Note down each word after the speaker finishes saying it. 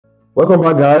Welcome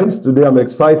back, guys. Today I'm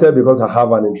excited because I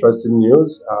have an interesting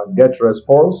news.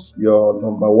 Getresponse, your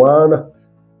number one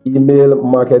email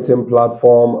marketing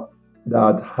platform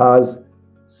that has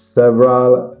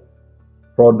several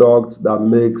products that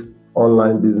makes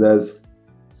online business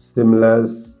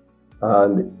seamless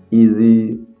and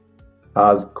easy,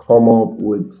 has come up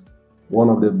with one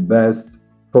of the best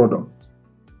products.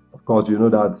 Of course, you know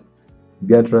that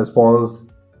Getresponse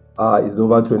is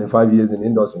over 25 years in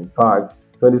industry. In fact,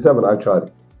 27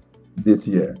 actually this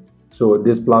year. So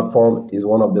this platform is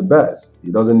one of the best.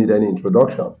 It doesn't need any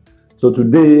introduction. So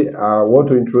today I want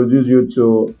to introduce you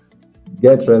to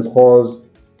Getresponse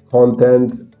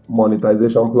content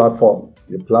monetization platform,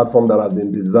 a platform that has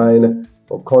been designed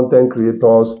for content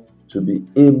creators to be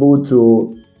able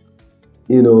to,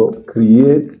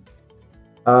 create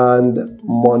and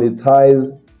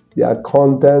monetize their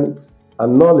content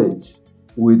and knowledge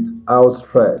without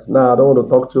stress. Now, I don't want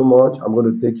to talk too much. I'm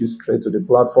going to take you straight to the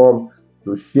platform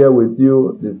to share with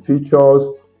you the features,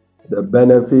 the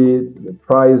benefits, the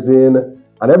pricing,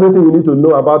 and everything you need to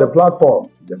know about the platform.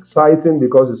 It's exciting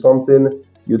because it's something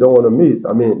you don't want to miss.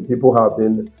 I mean, people have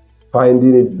been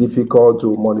finding it difficult to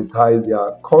monetize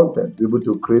their content, be able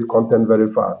to create content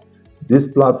very fast. This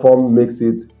platform makes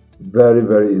it very,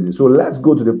 very easy. So let's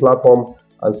go to the platform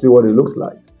and see what it looks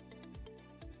like.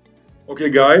 Okay,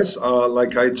 guys,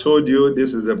 like I told you,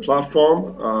 this is a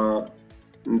platform.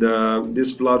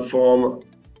 This platform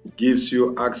gives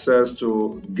you access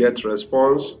to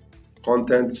Getresponse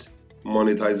content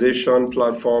monetization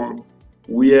platform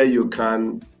where you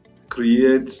can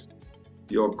create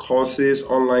your courses,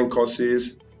 online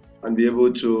courses, and be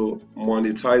able to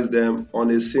monetize them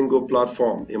on a single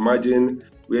platform. Imagine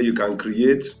where you can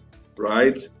create,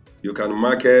 right? You can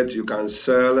market, you can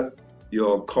sell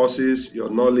your courses, your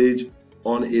knowledge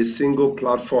on a single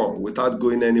platform without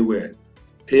going anywhere.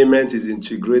 Payment is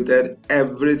integrated,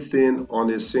 everything on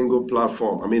a single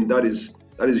platform. I mean, that is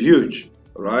huge,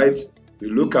 right? You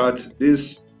look at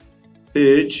this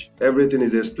page, everything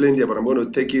is explained here, but I'm going to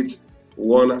take it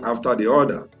one after the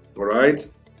other. All right.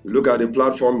 You look at the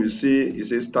platform, you see it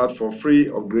says start for free,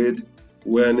 upgrade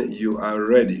when you are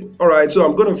ready. All right. So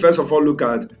I'm going to first of all look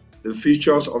at the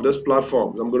features of this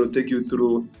platform. I'm going to take you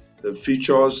through the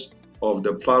features of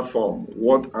the platform.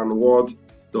 What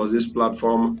does this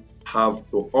platform have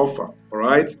to offer? All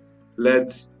right.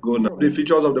 Let's go now. The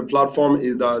features of the platform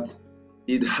is that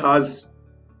it has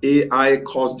AI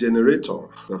course generator.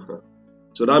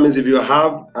 So that means if you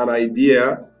have an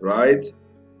idea, right,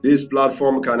 this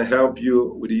platform can help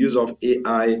you with the use of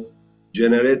AI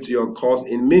generate your course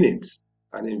in minutes.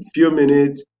 And in few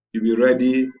minutes, you'll be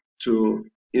ready to,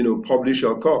 publish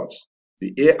your course.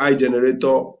 The AI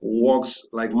generator works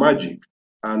like magic,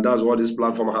 and that's what this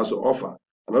platform has to offer.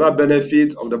 Another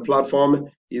benefit of the platform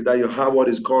is that you have what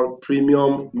is called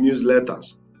premium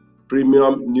newsletters.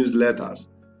 Premium newsletters.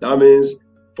 That means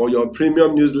for your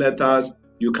premium newsletters,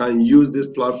 you can use this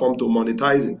platform to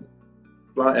monetize it.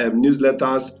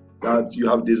 Newsletters that you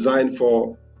have designed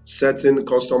for certain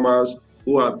customers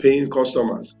who are paying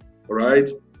customers, right?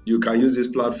 You can use this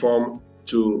platform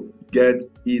to get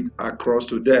it across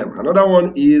to them. Another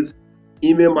one is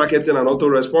email marketing and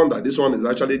autoresponder. This one is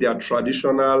actually their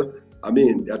traditional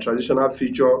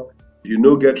feature. You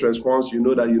know Getresponse, you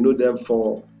know that you know them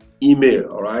for email,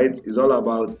 all right? It's all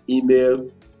about email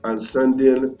and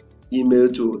sending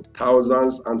email to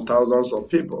thousands and thousands of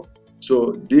people.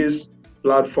 So this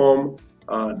platform,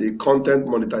 the content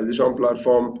monetization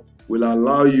platform, will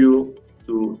allow you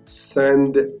to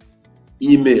send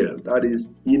email, that is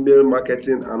email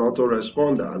marketing and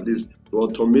autoresponder, at least to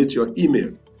automate your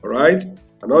email. All right.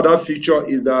 Another feature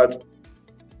is that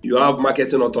you have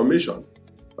marketing automation.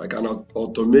 I can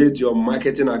automate your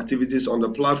marketing activities on the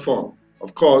platform.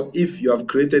 Of course, if you have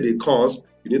created a course,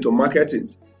 you need to market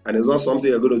it, and it's not something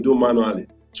you're going to do manually.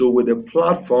 So with the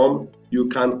platform, you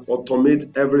can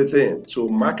automate everything. So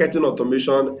marketing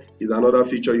automation is another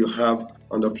feature you have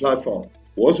on the platform.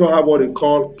 We also have what they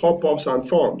call pop-ups and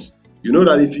forms. You know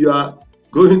that if you are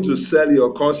going to sell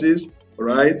your courses,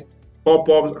 right,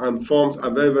 pop-ups and forms are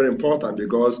very, very important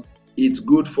because it's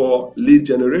good for lead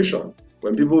generation.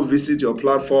 When people visit your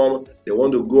platform, they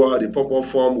want to go out, the pop-up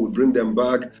form will bring them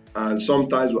back, and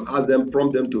sometimes we'll ask them,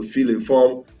 prompt them to fill a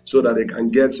form so that they can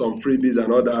get some freebies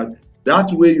and all that.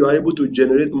 That way you are able to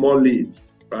generate more leads,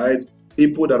 right?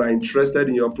 People that are interested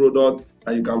in your product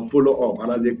and you can follow up.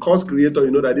 And as a course creator,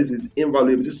 you know that this is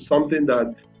invaluable. This is something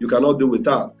that you cannot do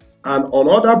without. And on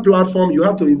other platforms, you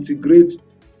have to integrate,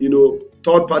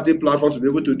 third-party platforms to be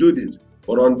able to do this.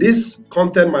 But on this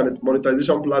content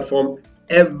monetization platform,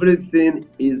 everything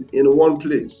is in one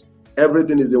place.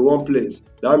 Everything is in one place.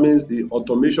 That means the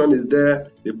automation is there,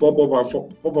 the pop-up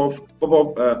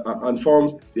and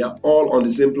forms, they are all on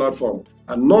the same platform.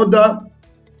 Another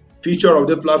feature of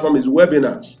the platform is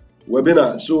webinars.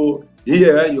 So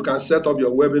here you can set up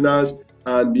your webinars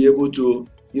and be able to,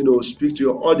 speak to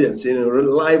your audience in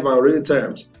live and real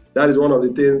terms. That is one of the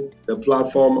things the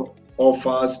platform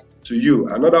offers to you.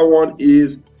 Another one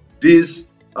is this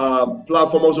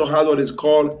platform also has what is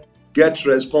called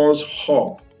Getresponse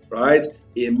Hub, right?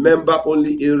 A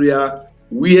member-only area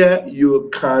where you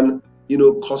can,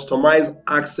 customize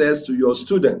access to your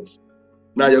students.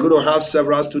 Now you're going to have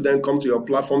several students come to your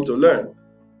platform to learn.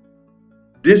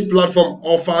 This platform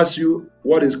offers you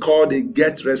what is called a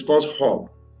Getresponse Hub.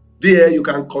 There you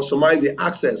can customize the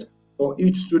access for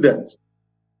each student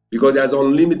because there's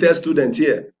unlimited students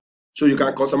here. So you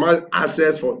can customize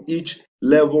access for each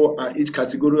level and each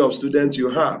category of students you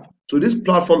have. So this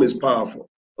platform is powerful,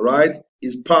 all right?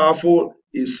 It's powerful,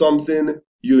 it's something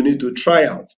you need to try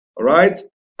out, all right?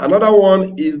 Another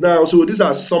one is now, so these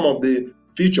are some of the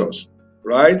features,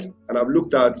 right? And I've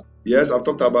looked at, yes, I've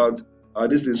talked about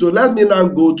this thing. So let me now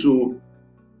go to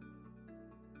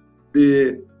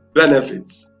the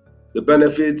benefits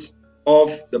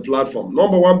of the platform.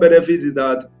 Number one benefit is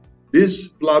that this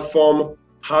platform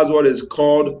has what is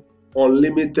called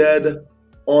unlimited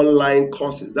online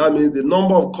courses. That means the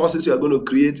number of courses you are going to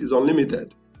create is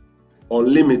unlimited,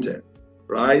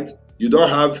 right? You don't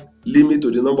have limit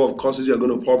to the number of courses you are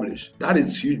going to publish. That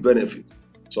is huge benefit.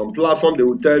 Some platform, they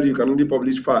will tell you can only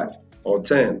publish 5 or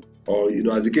 10 or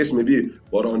as the case may be.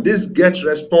 But on this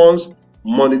Getresponse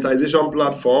monetization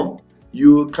platform,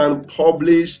 you can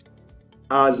publish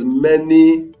as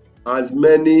many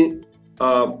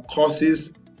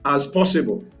courses as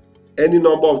possible. Any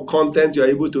number of content you are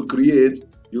able to create,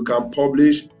 you can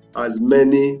publish as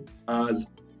many as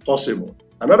possible.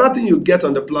 Another thing you get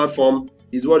on the platform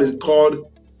is what is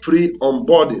called free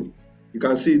onboarding. You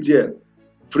can see it here.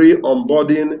 Free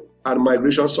onboarding and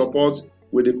migration support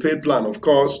with a paid plan, of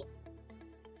course.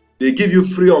 They give you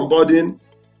free onboarding.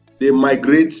 They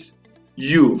migrate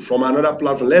you from another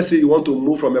platform. Let's say you want to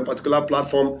move from a particular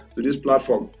platform to this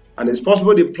platform. And it's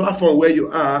possible the platform where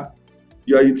you are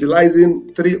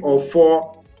utilizing 3 or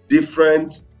 4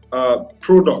 different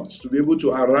products to be able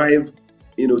to arrive,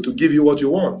 to give you what you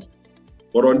want.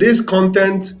 But on this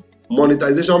content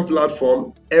monetization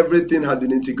platform, everything has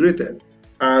been integrated.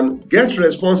 And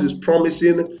Getresponse is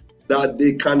promising that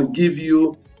they can give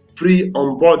you free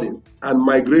onboarding and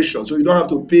migration. So you don't have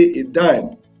to pay a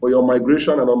dime for your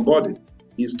migration and onboarding.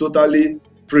 It's totally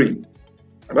free.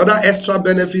 Another extra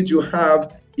benefit you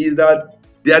have is that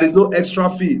there is no extra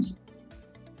fees.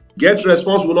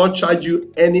 Getresponse will not charge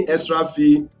you any extra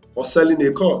fee for selling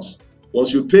a course.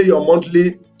 Once you pay your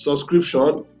monthly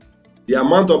subscription, the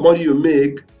amount of money you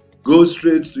make goes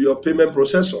straight to your payment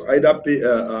processor,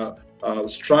 either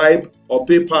Stripe or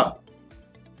PayPal,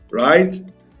 right?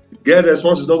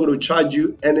 Getresponse is not going to charge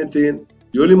you anything.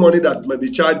 The only money that might be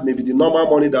charged may be the normal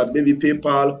money that maybe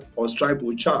PayPal or Stripe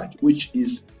will charge, which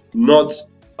is not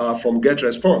from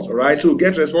Getresponse, all right? So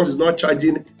Getresponse is not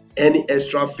charging any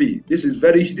extra fee. This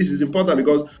is important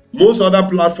because most other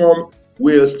platforms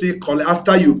will still collect,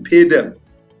 after you pay them,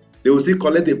 they will still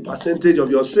collect a percentage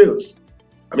of your sales.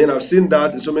 I mean, I've seen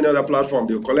that in so many other platforms.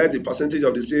 They'll collect a percentage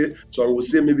of the sale. Some will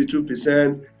say maybe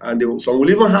 2%, and some will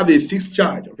even have a fixed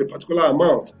charge of a particular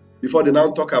amount before they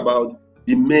now talk about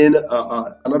the main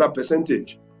another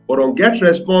percentage. But on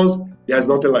Getresponse, there's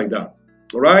nothing like that.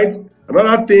 All right.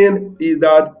 Another thing is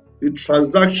that the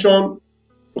transaction.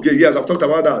 Okay, yes, I've talked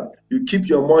about that. You keep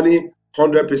your money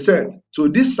 100%. So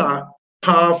these are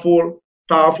powerful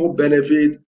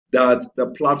benefits that the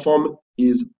platform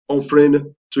is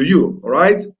offering to you, all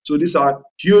right? So these are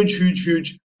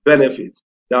huge benefits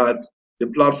that the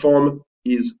platform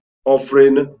is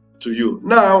offering to you.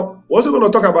 Now, we're also going to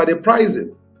talk about the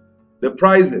pricing. But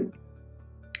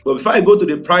before I go to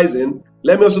the pricing,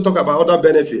 let me also talk about other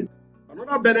benefits.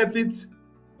 Another benefit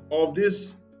of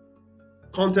this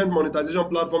content monetization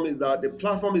platform is that the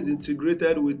platform is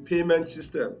integrated with payment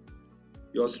system.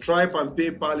 Your Stripe and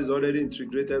PayPal is already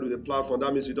integrated with the platform.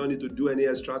 That means you don't need to do any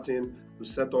extra thing to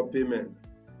set up payment.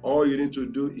 All you need to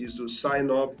do is to sign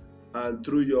up, and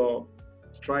through your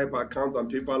Stripe account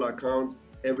and PayPal account,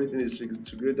 everything is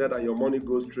integrated and your money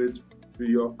goes straight to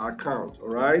your account, all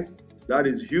right? That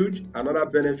is huge. Another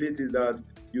benefit is that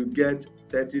you get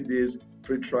 30 days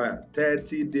free trial.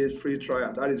 30 days free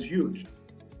trial. That is huge.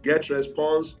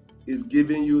 Getresponse is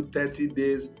giving you 30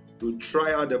 days to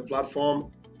try out the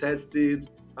platform, test it,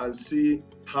 and see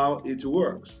how it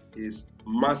works. It's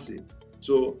massive.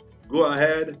 So go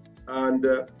ahead and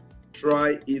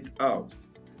try it out.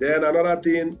 Then another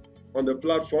thing on the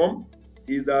platform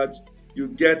is that you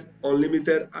get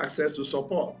unlimited access to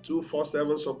support,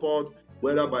 24/7 support,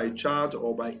 whether by chat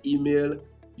or by email.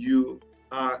 You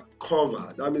are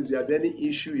covered. That means if there's any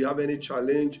issue, you have any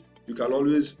challenge, you can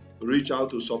always reach out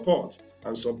to support,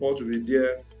 and support will be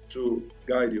there to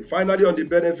guide you. Finally, on the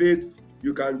benefit,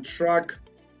 you can track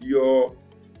your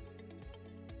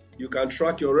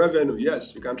revenue.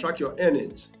 Yes, you can track your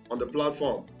earnings on the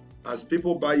platform. As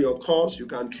people buy your course, you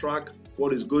can track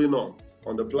what is going on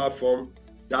the platform.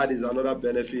 That is another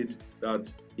benefit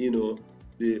that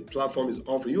the platform is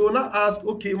offering. You will not ask,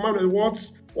 okay, Manuel,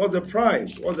 what's the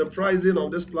price? What's the pricing of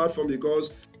this platform?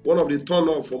 Because one of the turn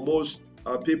off for most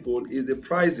people is the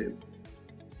pricing.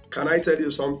 Can I tell you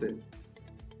something?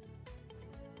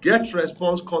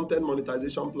 Getresponse content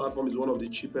monetization platform is one of the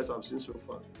cheapest I've seen so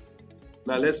far.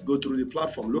 Now let's go through the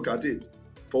platform. Look at it.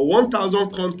 For 1,000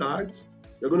 contacts,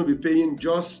 you're going to be paying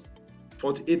just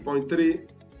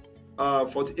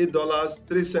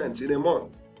 $48.03 in a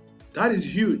month. That is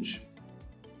huge.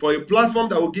 For a platform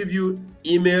that will give you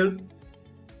email,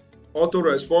 auto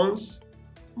response,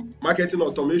 marketing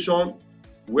automation,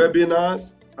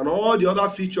 webinars, and all the other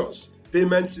features,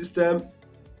 payment system,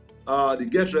 the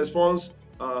Getresponse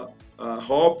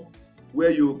hub,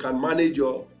 where you can manage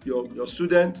your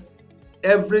students,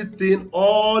 everything,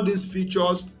 all these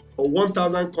features for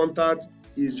 1,000 contacts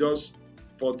is just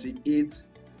 $48.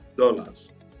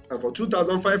 And for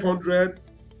 2,500,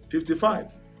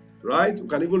 $55. Right? We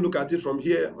can even look at it from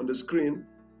here on the screen.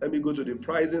 Let me go to the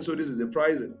pricing. So this is the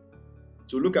pricing.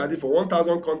 So look at it. For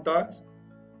 1,000 contacts,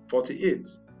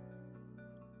 $48.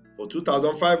 For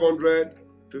 2,500,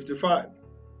 $55.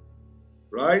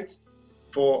 Right?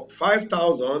 For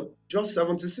 5,000, just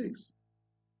 $76.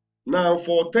 Now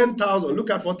for 10,000,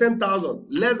 look at for 10,000,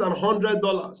 less than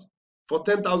 $100 for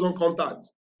 10,000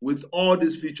 contacts with all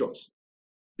these features.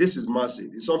 This is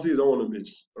massive. It's something you don't want to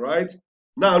miss. Right?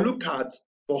 Now look at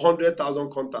for 100,000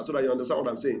 contacts, so that you understand what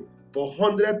I'm saying. For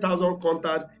 100,000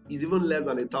 contacts is even less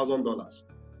than $1,000.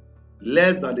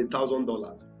 Less than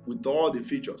 $1,000 with all the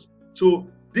features. So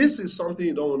this is something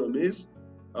you don't want to miss.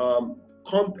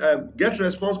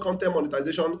 Getresponse content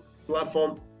monetization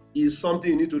platform is something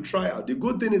you need to try out. The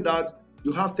good thing is that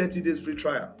you have 30 days free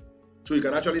trial, so you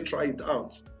can actually try it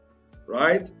out,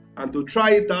 right? And to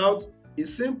try it out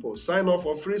is simple. Sign up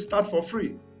for free, start for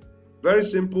free. Very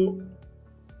simple.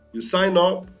 You sign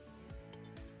up,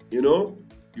 you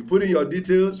put in your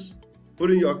details, put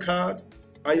in your card,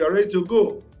 and you're ready to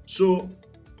go. So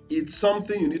it's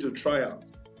something you need to try out.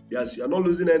 Yes, you're not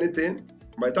losing anything.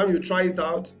 By the time you try it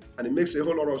out and it makes a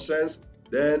whole lot of sense,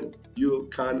 then you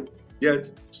can get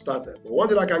started. But one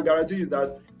thing I can guarantee you is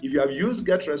that if you have used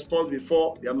Getresponse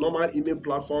before, their normal email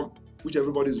platform, which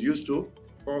everybody is used to,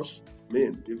 of course,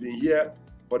 you've been here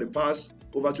for the past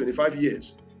over 25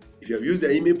 years. If you have used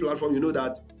their email platform, you know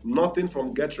that nothing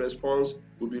from Getresponse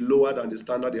will be lower than the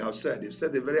standard they have set. They've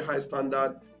set a very high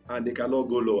standard and they cannot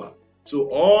go lower. So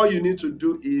all you need to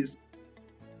do is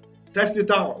test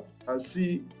it out and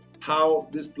see how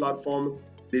this platform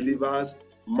delivers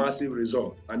massive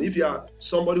results. And if you are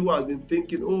somebody who has been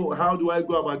thinking, oh, how do I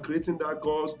go about creating that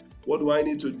course? What do I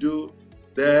need to do?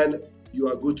 Then you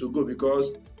are good to go,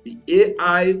 because the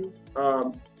AI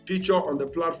feature on the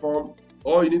platform,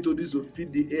 all you need to do is to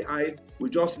feed the AI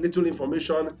with just little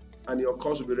information and your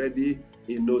course will be ready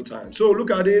in no time. So look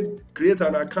at it, create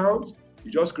an account.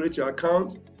 You just create your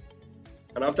account,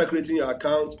 and after creating your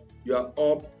account, you are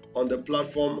up on the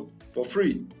platform for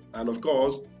free. And of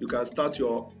course, you can start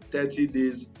your 30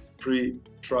 days free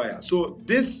trial. So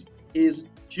this is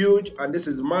huge and this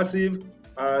is massive,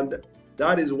 and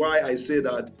that is why I say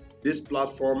that this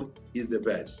platform is the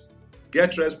best.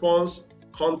 Getresponse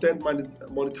content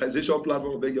monetization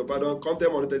platform, beg your pardon,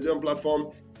 content monetization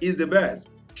platform is the best.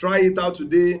 Try it out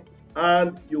today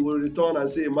and you will return and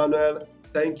say, Emmanuel,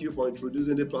 thank you for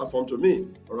introducing the platform to me.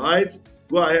 All right,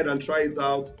 go ahead and try it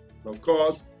out. And of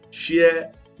course,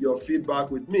 share your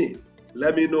feedback with me.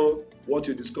 Let me know what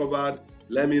you discovered.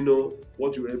 Let me know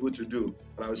what you were able to do.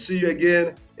 And I'll see you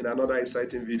again in another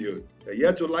exciting video. If you're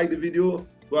yet to like the video,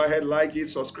 go ahead, like it,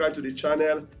 subscribe to the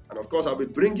channel. And of course, I'll be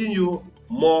bringing you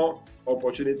more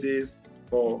opportunities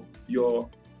for your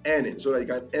earning, so that you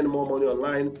can earn more money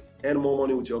online, earn more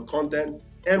money with your content,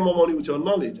 earn more money with your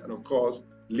knowledge, and of course,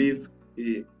 live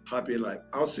a happy life.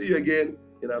 I'll see you again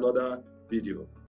in another video.